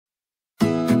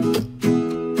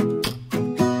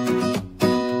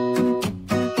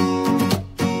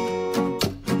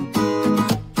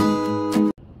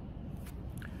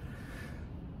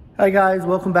Hi guys,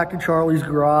 welcome back to Charlie's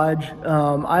Garage.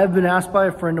 I have been asked by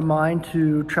a friend of mine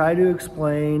to try to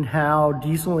explain how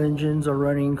diesel engines are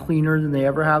running cleaner than they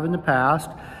ever have in the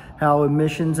past, how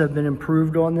emissions have been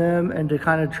improved on them, and to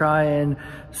kind of try and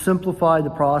simplify the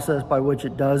process by which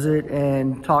it does it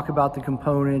and talk about the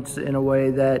components in a way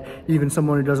that even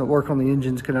someone who doesn't work on the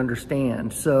engines can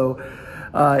understand. So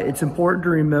it's important to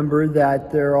remember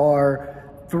that there are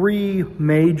three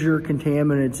major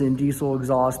contaminants in diesel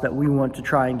exhaust that we want to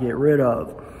try and get rid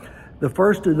of. The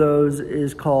first of those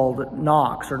is called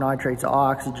NOx, or nitrates of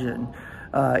oxygen.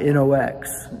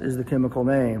 NOx is the chemical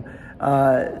name.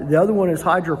 The other one is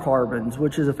hydrocarbons,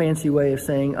 which is a fancy way of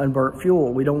saying unburnt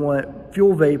fuel. We don't want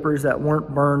fuel vapors that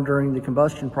weren't burned during the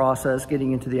combustion process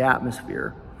getting into the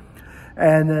atmosphere.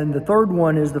 And then the third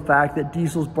one is the fact that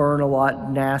diesels burn a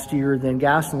lot nastier than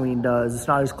gasoline does. It's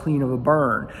not as clean of a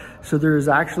burn. So there's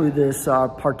actually this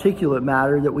particulate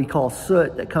matter that we call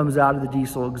soot that comes out of the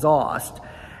diesel exhaust.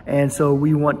 And so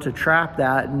we want to trap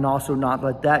that and also not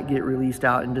let that get released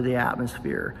out into the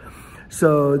atmosphere.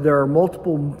 So there are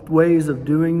multiple ways of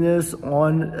doing this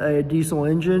on a diesel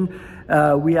engine.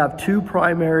 We have two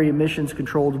primary emissions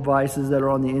control devices that are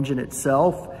on the engine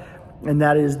itself, and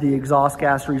that is the exhaust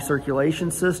gas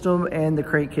recirculation system and the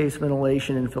crankcase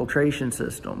ventilation and filtration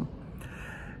system.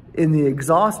 In the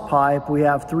exhaust pipe, we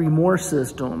have three more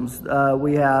systems.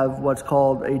 We have what's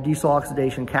called a diesel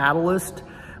oxidation catalyst,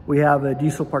 we have a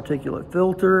diesel particulate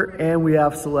filter, and we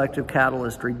have selective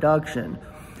catalyst reduction.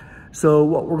 So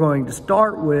what we're going to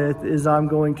start with is I'm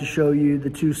going to show you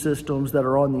the two systems that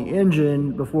are on the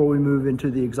engine before we move into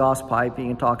the exhaust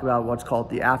piping and talk about what's called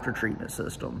the after-treatment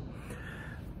system.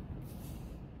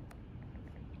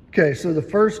 Okay, so the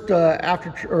first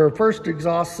first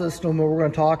exhaust system that we're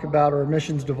going to talk about, or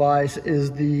emissions device,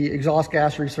 is the exhaust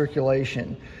gas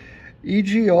recirculation.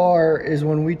 EGR is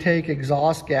when we take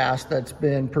exhaust gas that's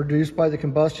been produced by the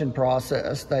combustion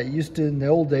process that used to in the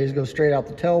old days go straight out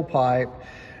the tailpipe.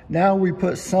 Now we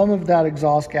put some of that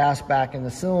exhaust gas back in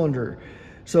the cylinder.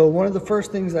 So one of the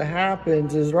first things that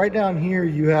happens is right down here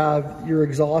you have your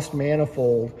exhaust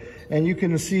manifold, and you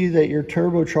can see that your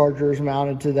turbocharger is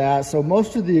mounted to that. So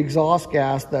most of the exhaust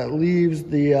gas that leaves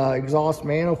the exhaust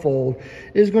manifold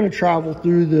is going to travel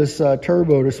through this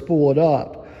turbo to spool it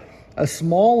up. A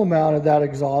small amount of that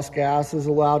exhaust gas is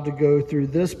allowed to go through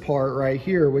this part right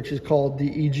here, which is called the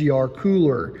EGR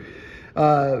cooler.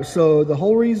 So the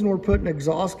whole reason we're putting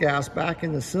exhaust gas back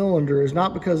in the cylinder is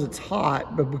not because it's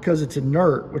hot, but because it's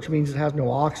inert, which means it has no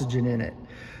oxygen in it.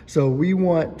 So we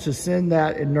want to send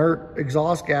that inert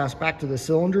exhaust gas back to the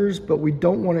cylinders, but we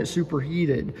don't want it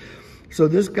superheated. So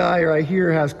this guy right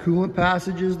here has coolant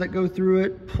passages that go through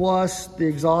it, plus the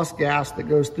exhaust gas that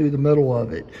goes through the middle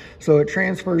of it. So it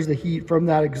transfers the heat from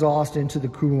that exhaust into the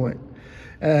coolant.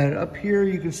 And up here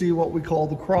you can see what we call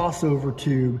the crossover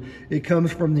tube. It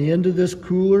comes from the end of this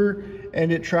cooler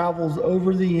and it travels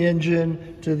over the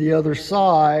engine to the other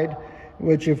side,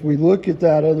 which if we look at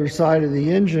that other side of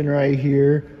the engine right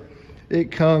here,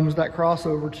 that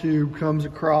crossover tube comes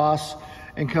across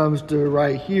and comes to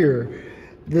right here.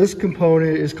 This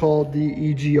component is called the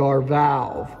EGR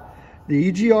valve.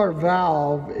 The EGR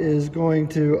valve is going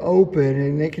to open,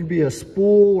 and it can be a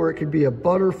spool or it could be a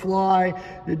butterfly.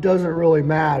 It doesn't really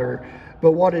matter.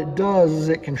 But what it does is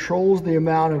it controls the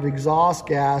amount of exhaust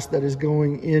gas that is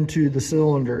going into the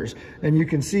cylinders. And you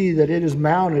can see that it is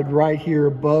mounted right here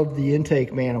above the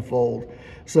intake manifold.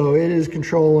 So it is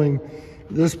controlling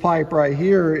this pipe right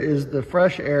here is the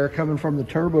fresh air coming from the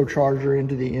turbocharger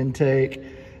into the intake.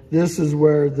 This is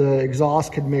where the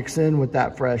exhaust could mix in with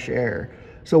that fresh air.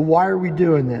 So why are we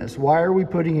doing this? Why are we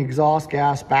putting exhaust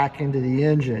gas back into the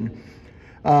engine?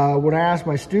 When I ask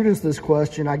my students this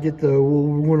question, I get well,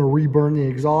 we want to reburn the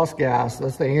exhaust gas.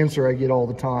 That's the answer I get all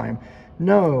the time.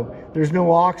 No, there's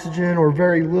no oxygen or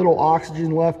very little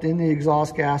oxygen left in the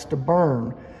exhaust gas to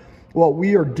burn. What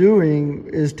we are doing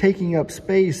is taking up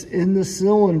space in the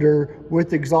cylinder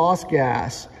with exhaust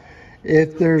gas.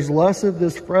 If there's less of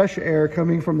this fresh air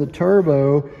coming from the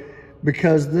turbo,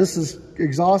 because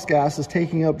exhaust gas is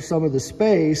taking up some of the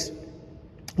space,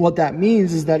 what that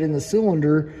means is that in the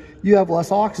cylinder, you have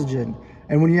less oxygen.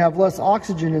 And when you have less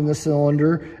oxygen in the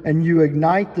cylinder and you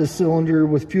ignite the cylinder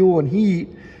with fuel and heat,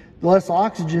 less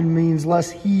oxygen means less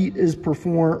heat is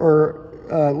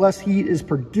less heat is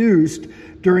produced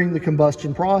during the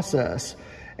combustion process.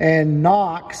 And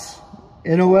NOx,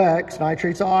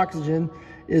 nitrates of oxygen,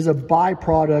 is a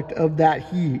byproduct of that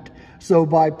heat. So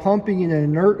by pumping an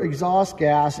inert exhaust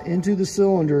gas into the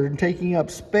cylinder and taking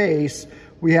up space,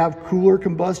 we have cooler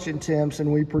combustion temps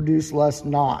and we produce less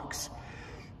NOx.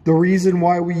 The reason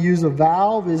why we use a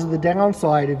valve is the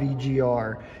downside of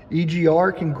EGR.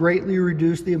 EGR can greatly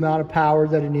reduce the amount of power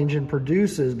that an engine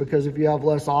produces, because if you have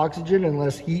less oxygen and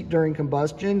less heat during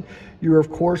combustion, you're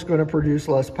of course going to produce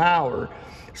less power.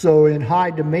 So in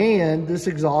high demand, this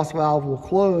exhaust valve will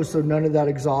close so none of that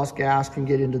exhaust gas can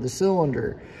get into the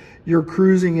cylinder. You're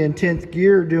cruising in 10th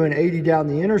gear doing 80 down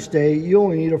the interstate, you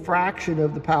only need a fraction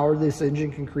of the power this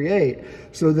engine can create.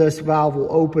 So this valve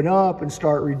will open up and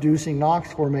start reducing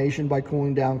NOx formation by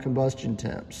cooling down combustion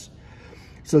temps.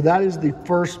 So that is the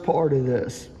first part of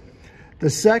this.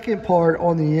 The second part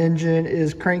on the engine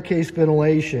is crankcase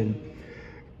ventilation.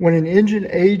 When an engine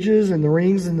ages and the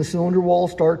rings in the cylinder wall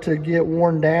start to get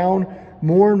worn down,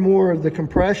 more and more of the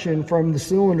compression from the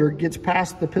cylinder gets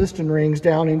past the piston rings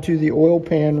down into the oil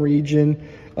pan region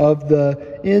of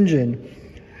the engine.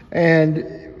 And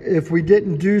if we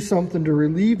didn't do something to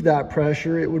relieve that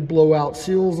pressure, it would blow out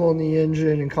seals on the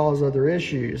engine and cause other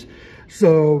issues.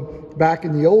 So back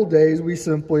in the old days, we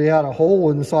simply had a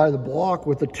hole in the side of the block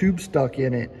with a tube stuck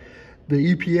in it.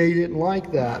 The EPA didn't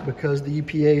like that, because the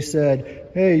EPA said,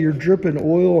 hey, you're dripping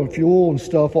oil and fuel and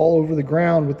stuff all over the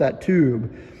ground with that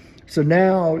tube. So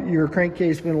now your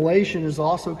crankcase ventilation is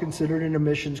also considered an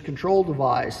emissions control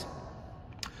device.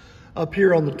 Up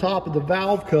here on the top of the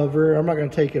valve cover, I'm not going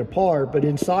to take it apart, but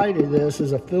inside of this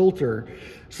is a filter.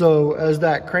 So as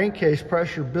that crankcase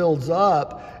pressure builds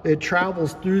up, it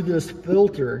travels through this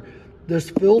filter. This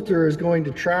filter is going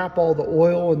to trap all the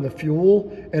oil and the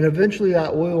fuel, and eventually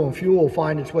that oil and fuel will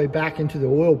find its way back into the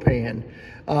oil pan.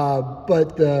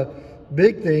 But the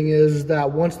big thing is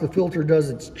that once the filter does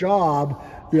its job,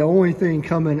 the only thing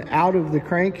coming out of the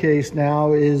crankcase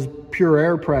now is pure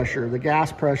air pressure, the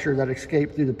gas pressure that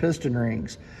escaped through the piston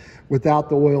rings without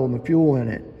the oil and the fuel in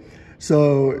it.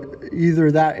 So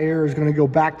either that air is going to go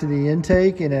back to the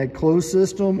intake in a closed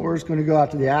system, or it's going to go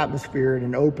out to the atmosphere in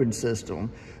an open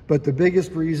system. But the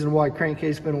biggest reason why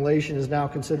crankcase ventilation is now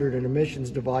considered an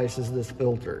emissions device is this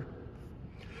filter.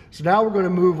 So now we're going to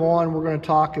move on. We're going to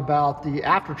talk about the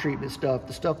after treatment stuff,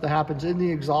 the stuff that happens in the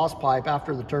exhaust pipe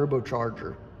after the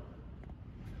turbocharger.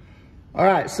 All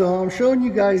right, so I'm showing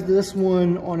you guys this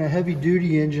one on a heavy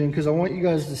duty engine because I want you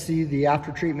guys to see the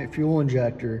after treatment fuel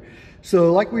injector.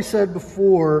 So like we said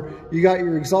before, you got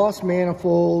your exhaust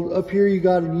manifold, up here you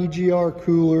got an EGR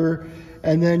cooler,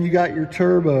 and then you got your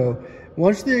turbo.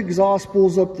 Once the exhaust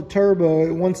pulls up the turbo,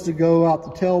 it wants to go out the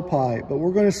tailpipe, but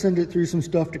we're going to send it through some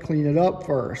stuff to clean it up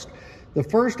first. The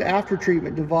first after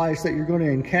treatment device that you're going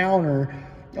to encounter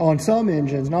on some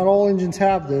engines, not all engines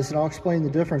have this, and I'll explain the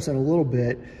difference in a little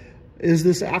bit, is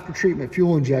this after treatment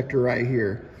fuel injector right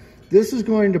here. This is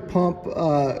going to pump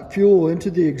fuel into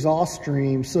the exhaust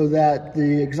stream so that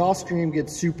the exhaust stream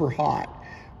gets super hot.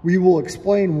 We will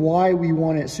explain why we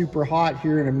want it super hot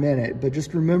here in a minute, but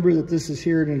just remember that this is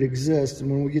here and it exists, and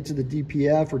when we get to the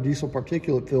DPF or diesel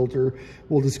particulate filter,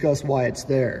 we'll discuss why it's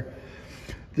there.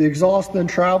 The exhaust then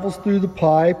travels through the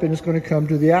pipe and it's going to come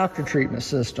to the after treatment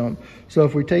system. So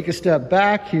if we take a step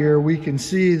back here, we can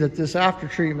see that this after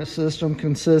treatment system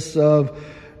consists of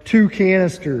two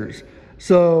canisters.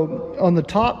 So on the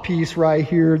top piece right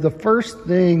here, the first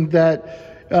thing that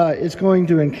it's going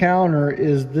to encounter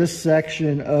is this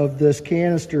section of this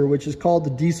canister, which is called the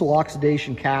diesel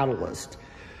oxidation catalyst.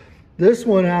 This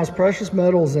one has precious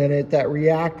metals in it that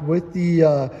react with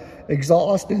the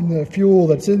exhaust and the fuel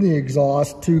that's in the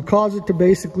exhaust to cause it to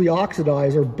basically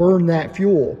oxidize or burn that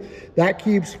fuel. That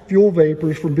keeps fuel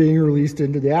vapors from being released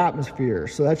into the atmosphere.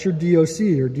 So that's your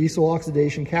DOC, or diesel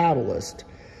oxidation catalyst.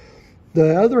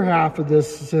 The other half of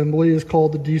this assembly is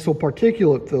called the diesel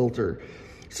particulate filter.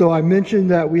 So I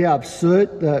mentioned that we have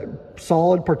soot, that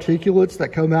solid particulates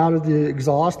that come out of the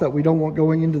exhaust that we don't want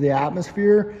going into the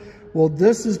atmosphere. Well,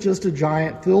 this is just a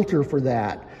giant filter for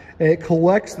that, and it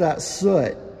collects that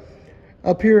soot.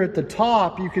 Up here at the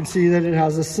top, you can see that it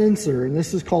has a sensor, and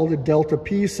this is called a delta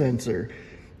P sensor.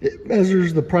 It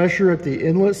measures the pressure at the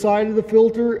inlet side of the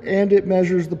filter, and it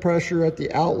measures the pressure at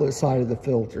the outlet side of the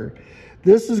filter.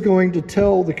 This is going to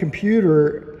tell the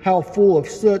computer how full of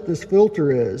soot this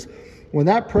filter is. When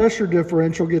that pressure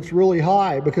differential gets really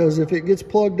high, because if it gets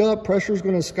plugged up, pressure is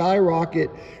going to skyrocket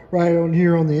right on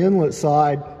here on the inlet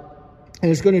side, and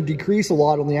it's going to decrease a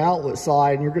lot on the outlet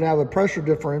side, and you're going to have a pressure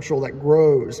differential that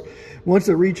grows. Once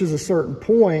it reaches a certain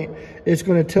point, it's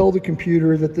going to tell the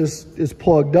computer that this is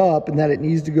plugged up and that it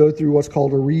needs to go through what's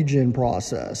called a regen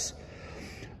process.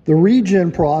 The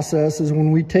regen process is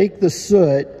when we take the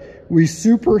soot, we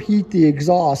superheat the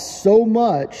exhaust so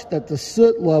much that the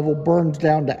soot level burns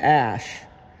down to ash,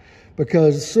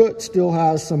 because soot still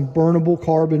has some burnable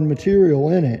carbon material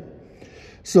in it.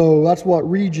 So that's what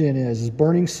regen is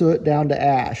burning soot down to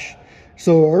ash.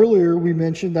 So earlier we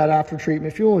mentioned that after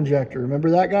treatment fuel injector.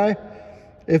 Remember that guy?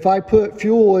 If I put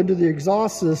fuel into the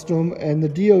exhaust system and the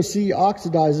DOC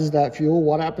oxidizes that fuel,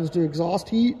 what happens to exhaust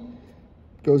heat?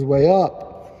 Goes way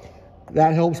up.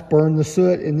 That helps burn the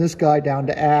soot in this guy down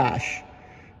to ash,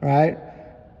 right?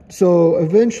 So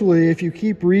eventually, if you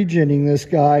keep regenning this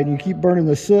guy and you keep burning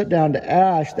the soot down to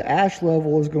ash, the ash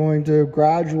level is going to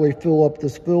gradually fill up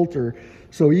this filter.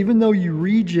 So even though you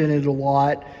regen it a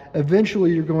lot,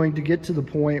 eventually you're going to get to the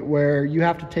point where you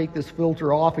have to take this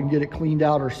filter off and get it cleaned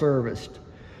out or serviced.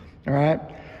 All right.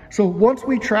 So once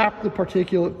we trap the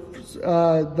particulates,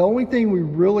 the only thing we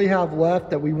really have left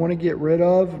that we want to get rid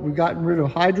of, we've gotten rid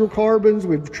of hydrocarbons,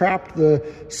 we've trapped the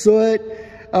soot,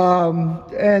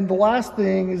 and the last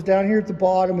thing is down here at the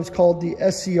bottom. It's called the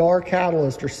SCR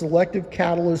catalyst, or selective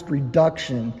catalyst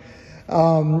reduction. A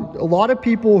lot of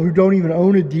people who don't even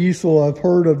own a diesel have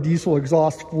heard of diesel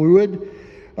exhaust fluid.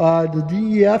 The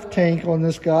DEF tank on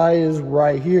this guy is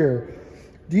right here.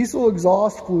 Diesel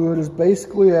exhaust fluid is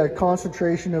basically a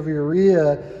concentration of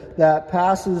urea that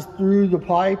passes through the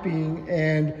piping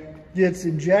and gets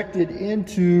injected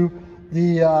into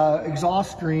the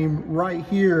exhaust stream right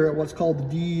here at what's called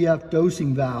the DEF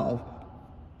dosing valve.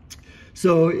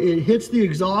 So it hits the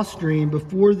exhaust stream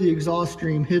before the exhaust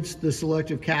stream hits the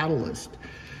selective catalyst.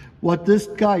 What this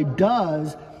guy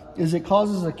does is it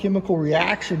causes a chemical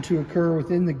reaction to occur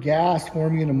within the gas,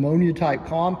 forming an ammonia type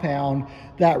compound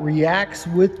that reacts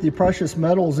with the precious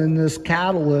metals in this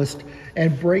catalyst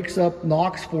and breaks up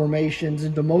NOx formations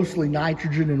into mostly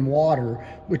nitrogen and water,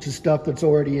 which is stuff that's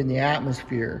already in the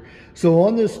atmosphere. So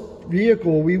on this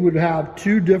vehicle, we would have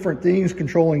two different things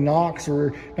controlling NOx,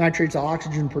 or nitrates of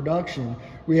oxygen production.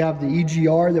 We have the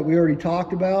EGR that we already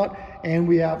talked about, and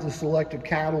we have the selective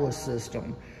catalyst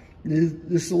system.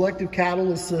 The selective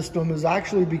catalyst system is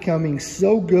actually becoming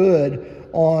so good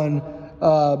on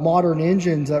modern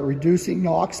engines at reducing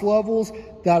NOx levels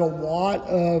that a lot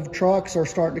of trucks are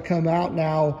starting to come out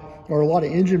now, or a lot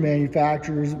of engine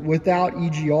manufacturers, without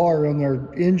EGR on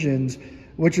their engines,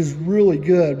 which is really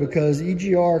good because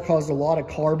EGR caused a lot of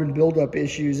carbon buildup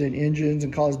issues in engines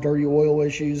and caused dirty oil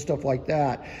issues, stuff like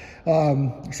that.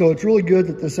 So it's really good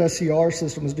that this SCR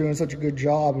system is doing such a good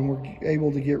job and we're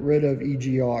able to get rid of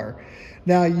EGR.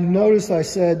 Now, you notice I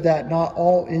said that not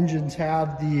all engines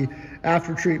have the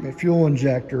after treatment fuel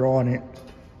injector on it.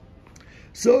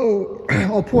 So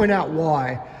I'll point out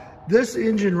why. This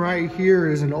engine right here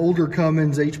is an older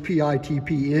Cummins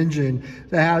HPITP engine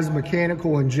that has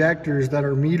mechanical injectors that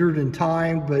are metered and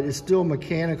timed, but is still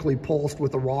mechanically pulsed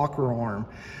with a rocker arm.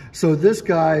 So this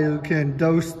guy can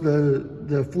dose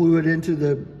the fluid into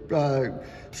the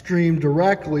stream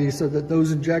directly so that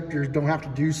those injectors don't have to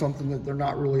do something that they're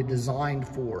not really designed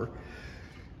for.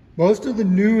 Most of the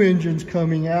new engines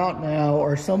coming out now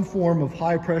are some form of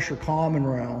high pressure common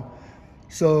rail.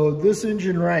 So this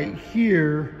engine right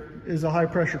here is a high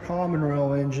pressure common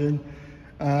rail engine.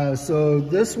 So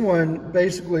this one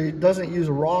basically doesn't use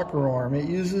a rocker arm. It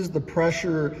uses the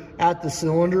pressure at the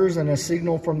cylinders and a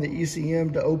signal from the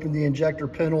ECM to open the injector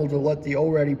pintle to let the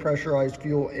already pressurized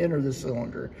fuel enter the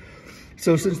cylinder.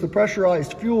 So since the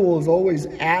pressurized fuel is always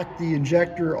at the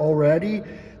injector already,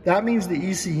 that means the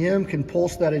ECM can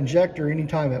pulse that injector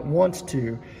anytime it wants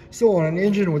to. So on an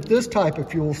engine with this type of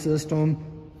fuel system,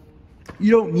 you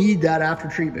don't need that after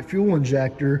treatment fuel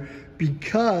injector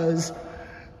because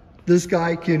this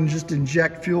guy can just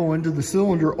inject fuel into the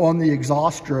cylinder on the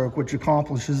exhaust stroke, which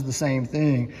accomplishes the same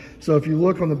thing. So if you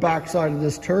look on the back side of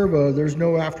this turbo, there's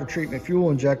no after treatment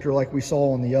fuel injector like we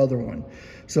saw on the other one.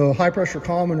 So high pressure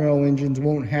common rail engines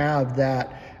won't have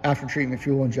that after treatment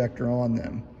fuel injector on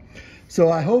them. So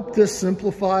I hope this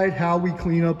simplified how we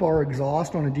clean up our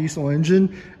exhaust on a diesel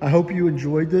engine. I hope you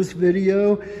enjoyed this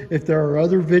video. If there are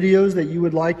other videos that you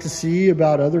would like to see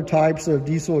about other types of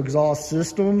diesel exhaust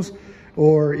systems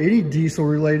or any diesel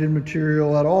related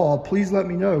material at all, please let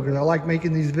me know because I like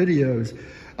making these videos.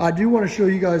 I do want to show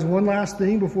you guys one last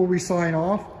thing before we sign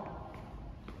off.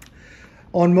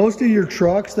 On most of your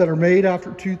trucks that are made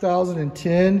after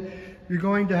 2010, you're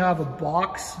going to have a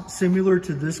box similar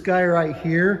to this guy right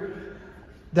here,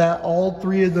 that all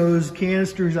three of those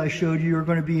canisters I showed you are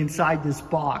going to be inside this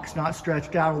box, not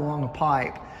stretched out along a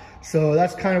pipe. So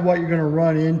that's kind of what you're going to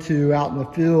run into out in the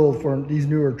field for these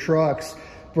newer trucks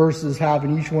versus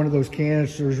having each one of those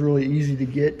canisters really easy to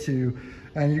get to.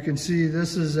 And you can see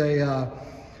this is a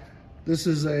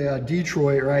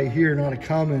Detroit right here, not a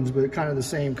Cummins, but kind of the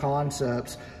same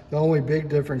concepts. The only big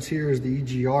difference here is the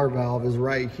EGR valve is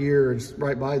right here. It's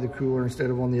right by the cooler instead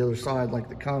of on the other side like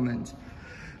the Cummins.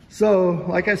 So,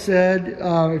 like I said,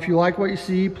 if you like what you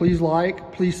see, please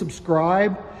like, please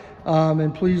subscribe.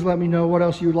 And please let me know what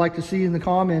else you would like to see in the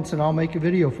comments, and I'll make a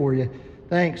video for you.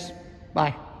 Thanks.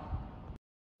 Bye.